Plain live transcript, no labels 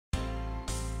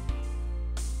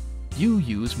you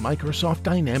use Microsoft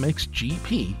Dynamics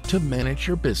GP to manage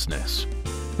your business.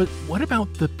 But what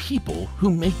about the people who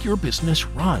make your business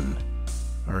run?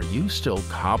 Are you still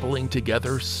cobbling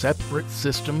together separate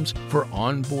systems for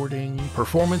onboarding,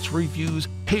 performance reviews,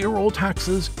 payroll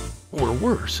taxes, or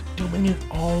worse, doing it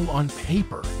all on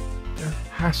paper? There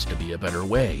has to be a better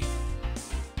way.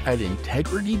 At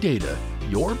Integrity Data,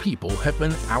 your people have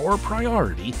been our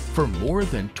priority for more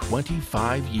than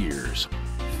 25 years.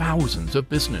 Thousands of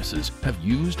businesses have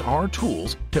used our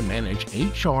tools to manage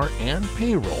HR and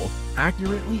payroll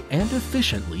accurately and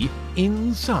efficiently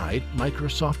inside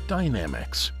Microsoft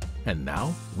Dynamics. And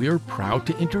now we're proud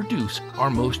to introduce our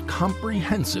most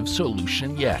comprehensive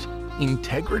solution yet,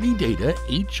 Integrity Data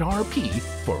HRP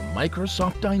for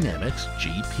Microsoft Dynamics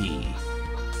GP.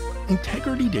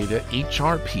 Integrity Data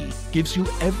HRP gives you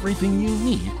everything you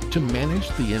need to manage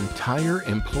the entire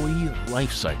employee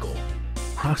lifecycle.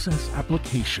 Process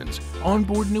applications,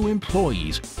 onboard new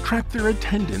employees, track their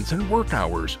attendance and work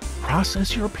hours,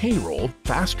 process your payroll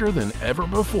faster than ever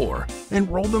before,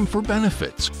 enroll them for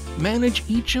benefits, manage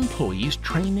each employee's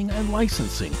training and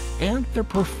licensing, and their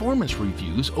performance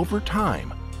reviews over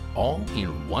time, all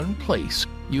in one place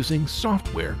using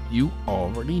software you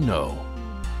already know.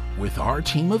 With our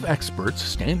team of experts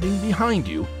standing behind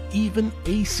you, even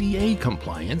ACA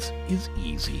compliance is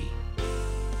easy.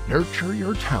 Nurture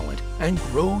your talent and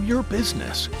grow your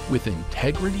business with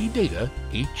Integrity Data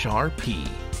HRP.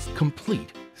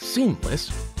 Complete,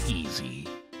 seamless, easy.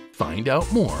 Find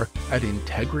out more at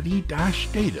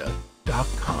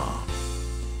integrity-data.com.